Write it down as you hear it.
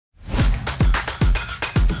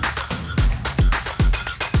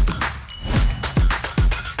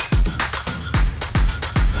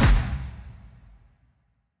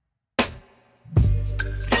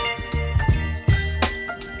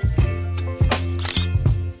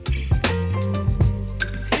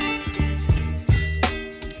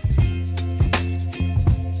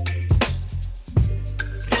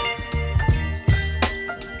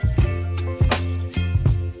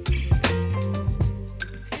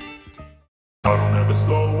I don't ever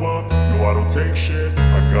slow up, no I don't take shit.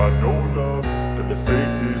 I got no love for the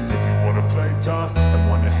fakeness. If you wanna play tough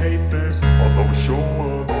and wanna hate this, I'll always show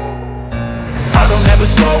up. I don't ever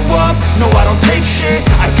slow up, no I don't take shit.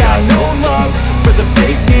 I got no love for the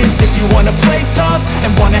fakeness. If you wanna play tough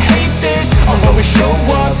and wanna hate this, I'll always show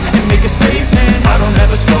up and make a statement. I don't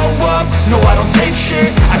ever slow up, no I don't take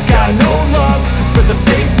shit. I got no love for the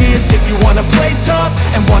fakeness. If you wanna play tough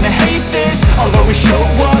and wanna hate this, I'll always show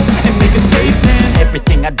up and make a statement.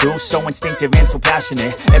 Everything I do so instinctive and so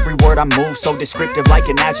passionate. Every word I move so descriptive like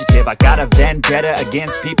an adjective. I got a vendetta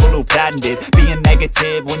against people who patented being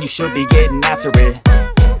negative when you should be getting after it.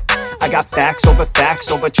 I got facts over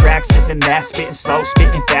tracks, this and that. Spitting slow,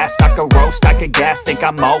 spitting fast. I could roast, I could gas. Think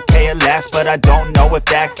I'm okay at last, but I don't know if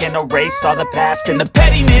that can erase all the past. And the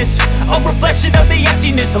pettiness, a reflection of the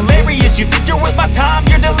emptiness. Hilarious, you think you're worth my time,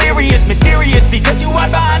 you're delirious. Mysterious, because you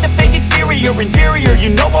hide behind a fake exterior. Inferior, you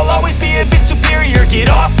know I'll always be a bit superior. Get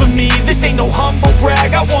off of me, this ain't no humble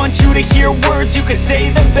brag. I want you to hear words, you can say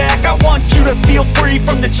them back. I want you to feel free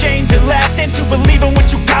from the chains at last, and to believe in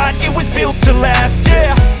what you got, it was built to last,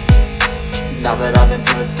 yeah. Now that I've been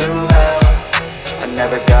put through hell, I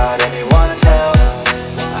never got anyone's help.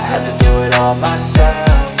 I had to do it all myself.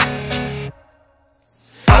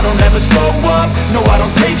 I don't ever slow up, no I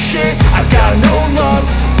don't take shit. I got no love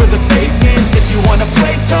for the fakeness. If you wanna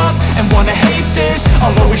play tough and wanna hate this,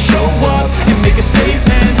 I'll always show up and make a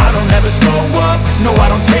statement. I don't ever slow up, no I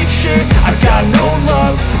don't take shit. I got no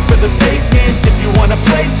love for the fakeness. If you wanna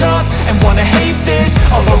play tough and wanna hate this,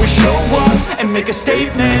 I'll always show up and make a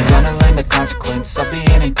statement. Gonna learn the consequence of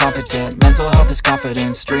being incompetent. Mental health is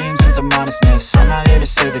confidence, dreams and some honestness. I'm not here to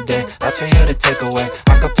save the day, that's for you to take away.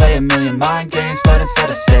 I could play a million mind games, but instead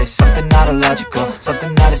I say something not illogical,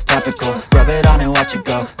 something that is topical. Rub it on and watch it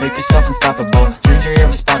go, make yourself unstoppable. Dreams are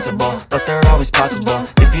irresponsible, but they're always possible.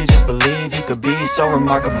 If you just believe, you could be so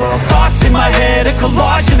remarkable. Thoughts in my head, a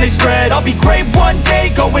collage and they spread. I'll be great one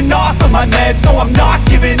day, going off of my meds. No, I'm not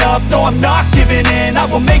giving up, no, I'm not giving in. I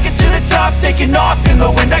will make it to the top, taking off in the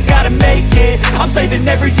wind. I gotta make it, I'm saving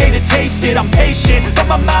every day to taste it. I'm patient, but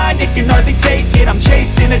my mind, it can hardly take it. I'm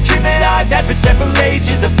chasing a dream that I've had for several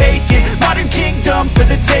ages. A vacant, modern kingdom for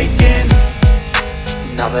the taking.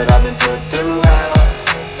 Now that I've been put through hell,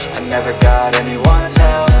 I never got anyone's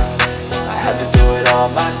help. I had to do it all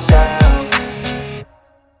myself.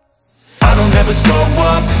 I don't ever slow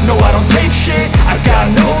up, no I don't take shit. I got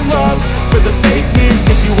no love for the fakeness.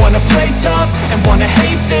 If you wanna play tough and wanna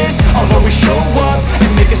hate this, I'll always show up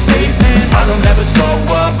and make a statement. I don't ever slow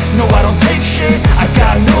up, no I don't take shit. I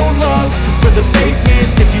got no love for the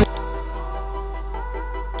fakeness. If you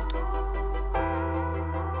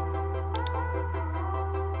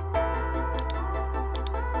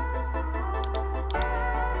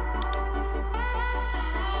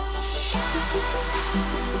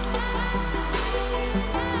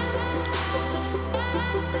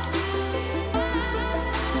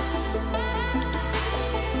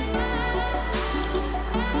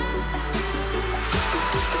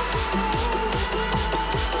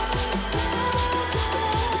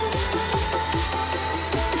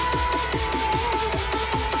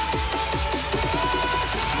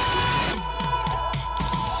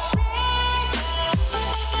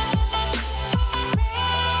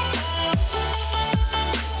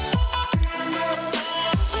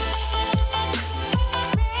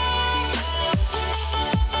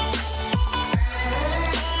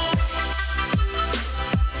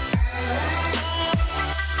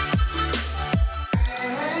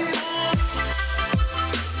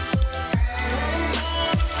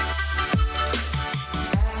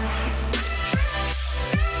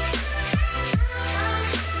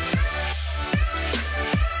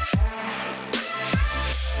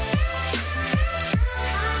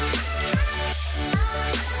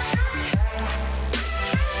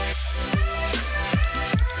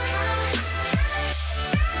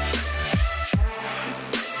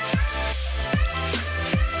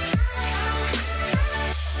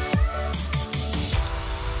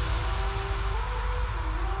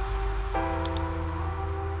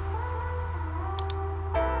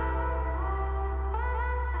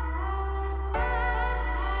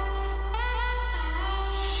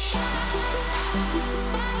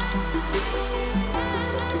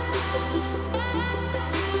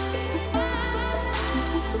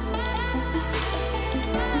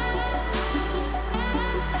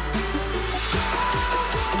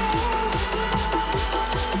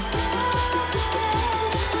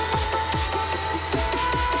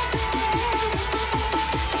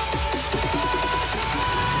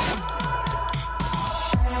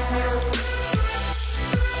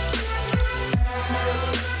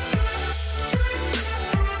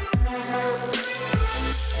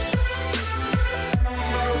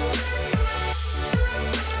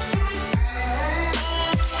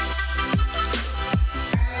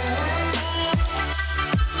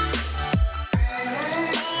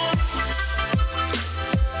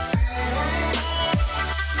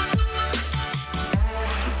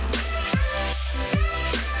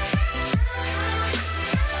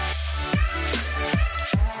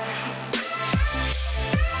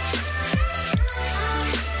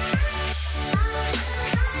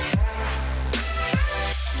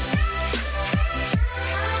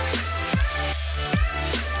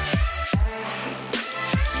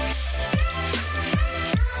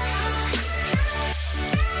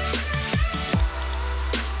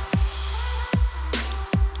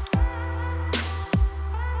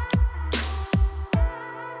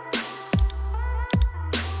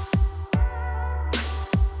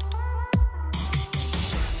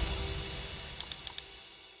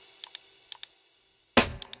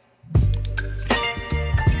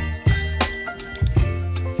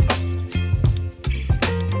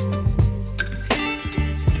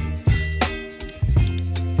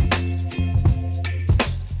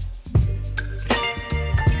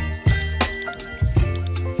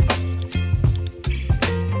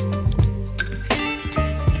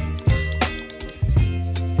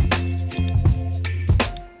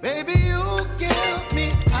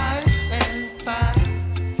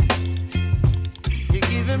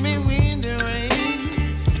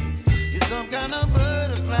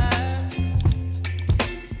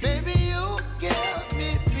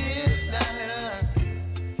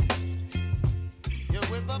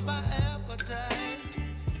my appetite.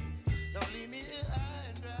 Don't leave me here.